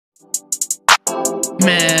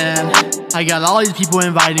Man, I got all these people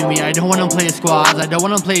inviting me. I don't want to play squads, I don't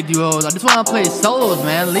want to play duos, I just want to play solos,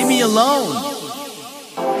 man. Leave me alone.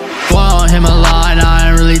 Won't hit my line, I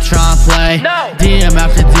ain't really tryna play. DM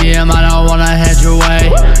after DM, I don't wanna head your way.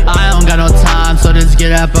 I don't got no time, so just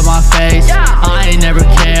get up in my face. I ain't never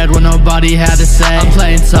cared what nobody had to say. I'm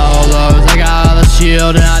playing solos, I got all the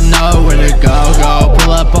shield and I know where to go.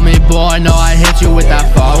 Pull up on me, boy, know I hit you with that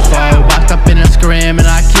fofo. Boxed up in a scrim and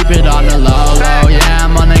I keep it on the low. Yeah,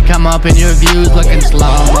 I'm gonna come up in your views looking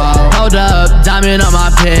slow-mo. Hold up, diamond on my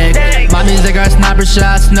pick. My music are sniper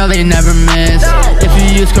shots, no they never miss. If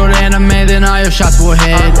you use code anime, then all your shots will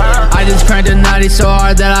hit. I just cranked a 90 so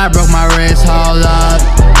hard that I broke my wrist. Hold up,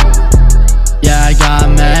 yeah, I got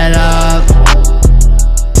mad up.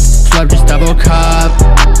 Slurp just double cup.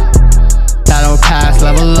 That'll pass,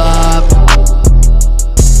 level up.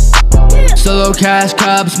 Solo cash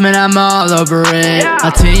cups, man, I'm all over it. My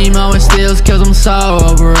team always steals kills, I'm so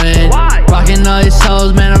over it. Rockin' all these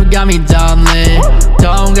souls, man, I'm got me down lit.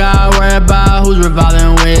 Don't gotta worry about who's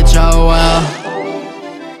revolving which, oh well.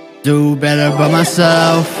 Do better by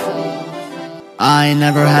myself, I ain't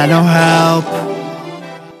never had no help.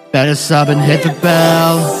 Better sub and hit the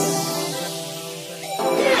bell.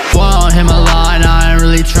 Won't hit my line, I ain't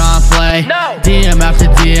really tryna play. DM after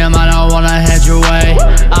DM, I don't wanna head your way.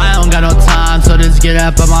 I don't got no time, so just get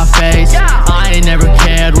up on my face. I ain't never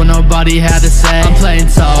cared what nobody had to say. I'm playing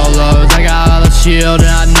solos, I got all the shield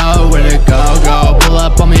and I know where to go. Pull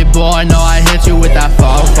up on me, boy, know I hit you with that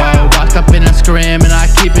fofo. Boxed up in a scrim and I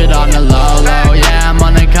keep it on the low. Yeah, I'm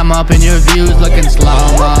gonna come up in your views looking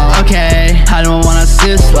slow-mo. Okay, I don't wanna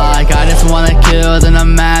assist like, I just wanna kill, then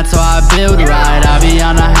I'm mad so I build right. I be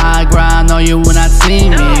on the high ground, know you will not see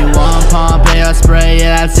me. One pump, air spray,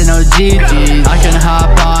 yeah, that's no GGs. I can hop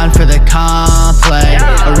on for the complay.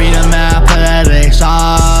 Arena map, athletics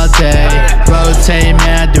all day. Rotate,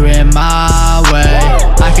 man, do it my way.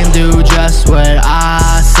 I can do just what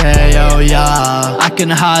I say, oh yeah. I can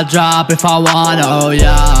hot drop if I want, oh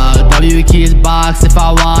yeah. W keys box if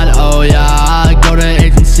I want, oh yeah. Go to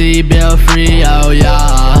agency, bill free, oh yeah.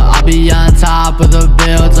 I'll be on top of the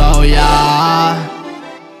builds, oh yeah.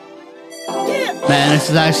 Man, this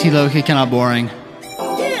is actually low-key kinda boring.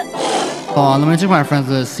 Hold on, let me check my friends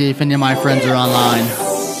list, see if any of my friends are online.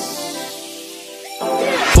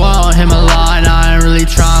 Won't hit my line, I ain't really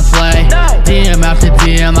tryna play. DM after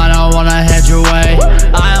DM, I don't wanna head your way.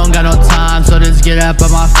 I don't got no time, so just get up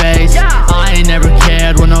on my face. I ain't never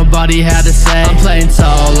cared what nobody had to say. I'm playing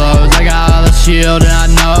solos, I got all the shield and I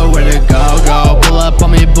know where to go.